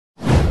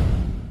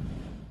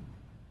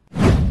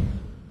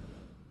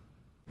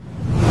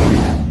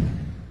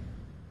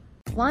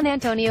Juan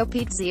Antonio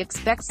Pizzi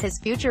expects his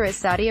future as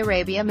Saudi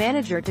Arabia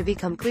manager to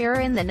become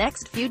clearer in the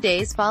next few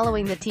days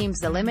following the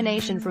team's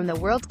elimination from the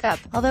World Cup,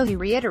 although he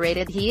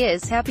reiterated he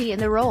is happy in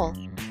the role.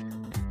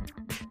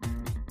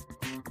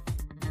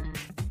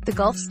 The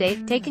Gulf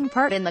state, taking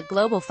part in the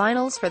global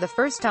finals for the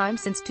first time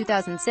since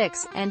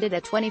 2006, ended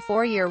a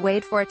 24-year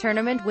wait for a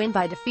tournament win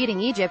by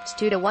defeating Egypt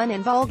 2-1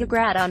 in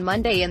Volgograd on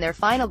Monday in their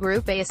final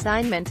Group A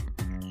assignment.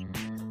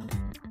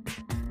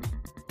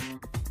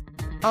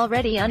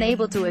 Already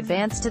unable to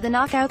advance to the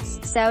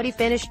knockouts, Saudi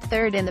finished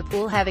third in the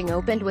pool, having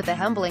opened with a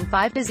humbling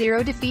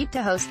 5-0 defeat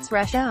to hosts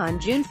Russia on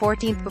June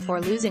 14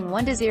 before losing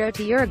 1-0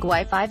 to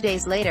Uruguay 5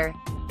 days later.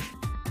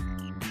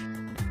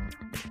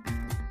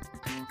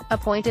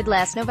 Appointed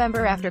last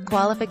November after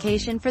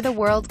qualification for the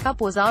World Cup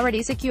was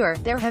already secure,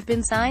 there have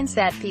been signs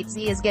that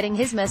Pizzi is getting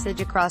his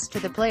message across to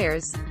the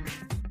players.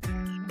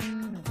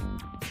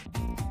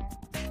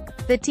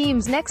 The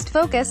team's next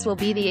focus will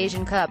be the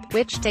Asian Cup,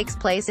 which takes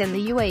place in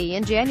the UAE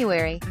in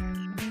January.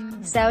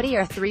 Saudi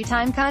are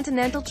three-time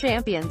continental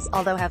champions,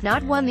 although have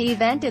not won the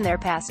event in their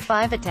past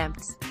 5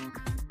 attempts.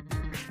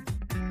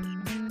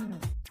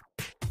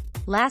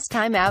 Last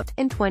time out,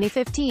 in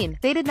 2015,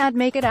 they did not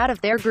make it out of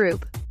their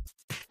group.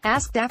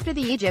 Asked after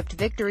the Egypt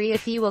victory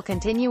if he will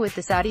continue with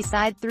the Saudi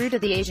side through to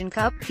the Asian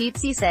Cup,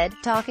 Pizzi said,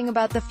 talking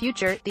about the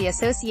future, the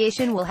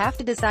association will have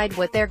to decide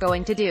what they're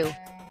going to do.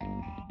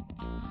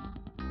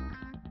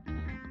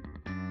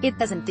 It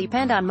doesn't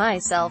depend on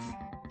myself.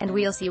 And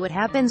we'll see what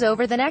happens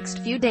over the next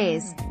few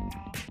days.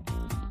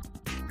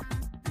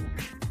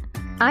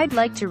 I'd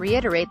like to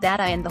reiterate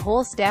that I and the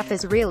whole staff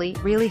is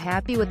really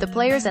happy with the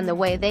players and the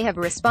way they have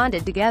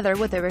responded together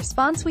with the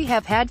response we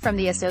have had from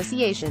the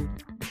association.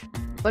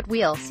 But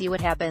we'll see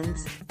what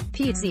happens.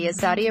 Pizzi is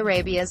Saudi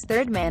Arabia's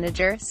third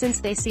manager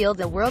since they sealed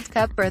the World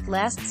Cup berth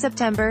last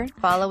September,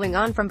 following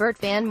on from Bert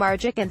van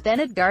Marwijk and then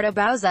Edgardo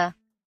Bauza.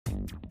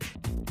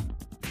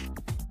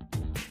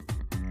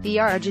 The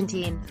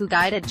Argentine, who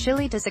guided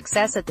Chile to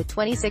success at the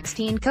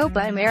 2016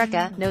 Copa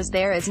America, knows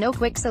there is no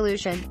quick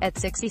solution. At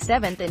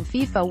 67th in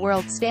FIFA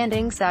world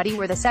standings, Saudi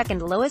were the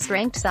second lowest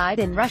ranked side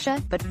in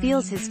Russia, but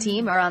feels his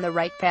team are on the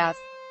right path.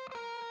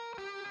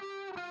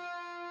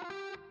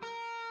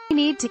 We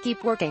need to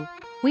keep working.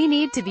 We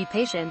need to be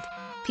patient.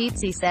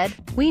 Pizzi said,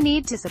 we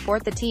need to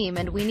support the team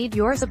and we need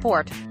your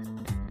support.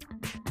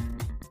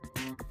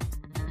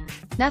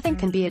 Nothing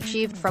can be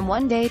achieved from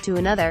one day to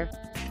another.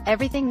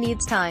 Everything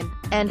needs time,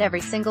 and every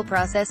single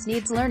process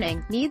needs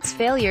learning, needs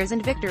failures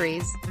and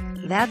victories.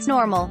 That's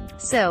normal.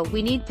 So,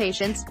 we need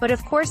patience, but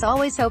of course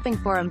always hoping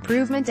for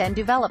improvement and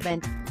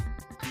development.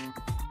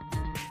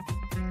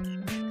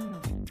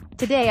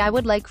 Today I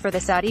would like for the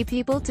Saudi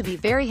people to be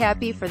very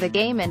happy for the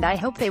game and I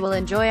hope they will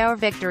enjoy our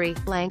victory.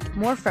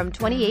 More from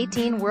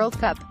 2018 World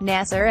Cup.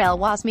 Nasser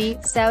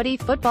El-Wasmi, Saudi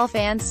football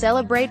fans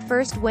celebrate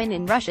first win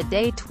in Russia.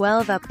 Day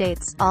 12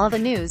 updates. All the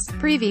news,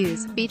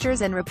 previews, features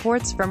and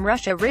reports from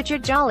Russia.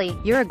 Richard Jolly,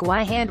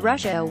 Uruguay hand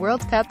Russia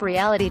World Cup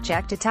reality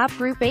check to top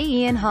Group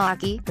A in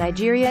hockey.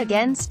 Nigeria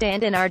again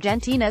stand in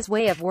Argentina's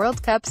way of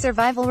World Cup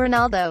survival.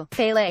 Ronaldo,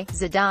 Pele,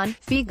 Zidane,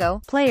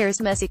 Figo, players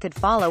Messi could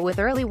follow with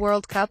early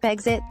World Cup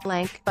exit.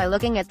 By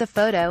looking at the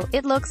photo,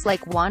 it looks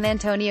like Juan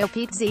Antonio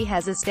Pizzi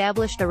has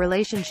established a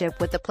relationship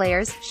with the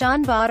players.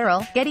 Sean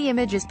Botterill, Getty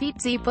Images.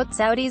 Pizzi put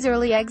Saudi's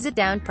early exit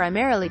down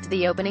primarily to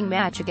the opening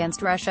match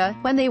against Russia,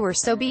 when they were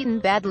so beaten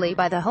badly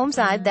by the home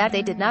side that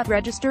they did not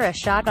register a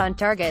shot on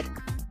target.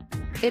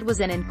 It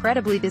was an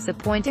incredibly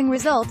disappointing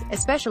result,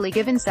 especially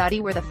given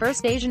Saudi were the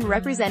first Asian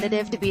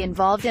representative to be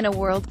involved in a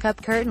World Cup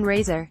curtain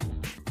raiser.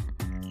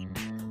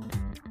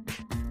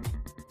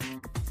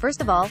 First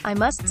of all, I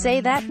must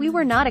say that we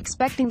were not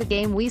expecting the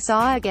game we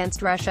saw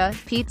against Russia,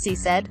 Pizzi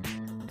said.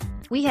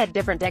 We had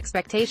different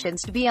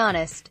expectations, to be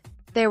honest.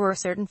 There were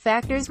certain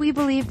factors we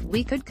believed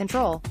we could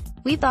control.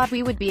 We thought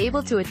we would be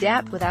able to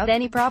adapt without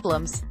any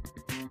problems.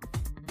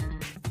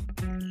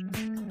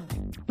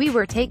 We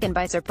were taken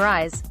by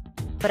surprise.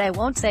 But I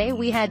won't say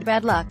we had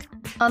bad luck.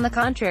 On the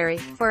contrary,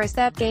 for us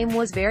that game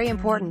was very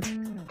important.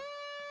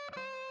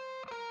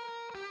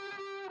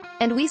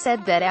 And we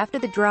said that after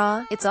the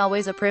draw, it's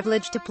always a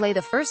privilege to play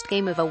the first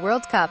game of a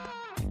World Cup.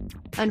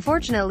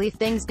 Unfortunately,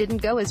 things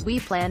didn't go as we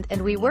planned,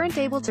 and we weren't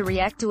able to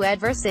react to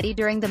adversity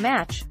during the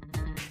match.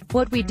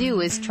 What we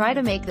do is try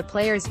to make the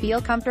players feel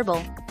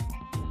comfortable.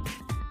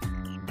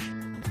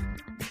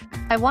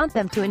 I want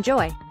them to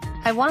enjoy.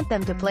 I want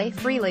them to play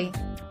freely.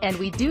 And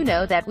we do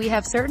know that we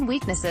have certain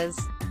weaknesses.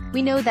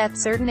 We know that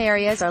certain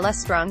areas are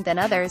less strong than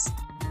others.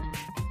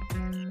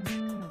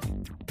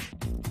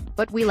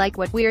 But we like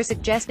what we're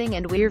suggesting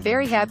and we're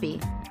very happy.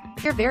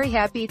 We're very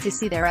happy to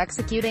see they're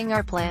executing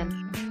our plan.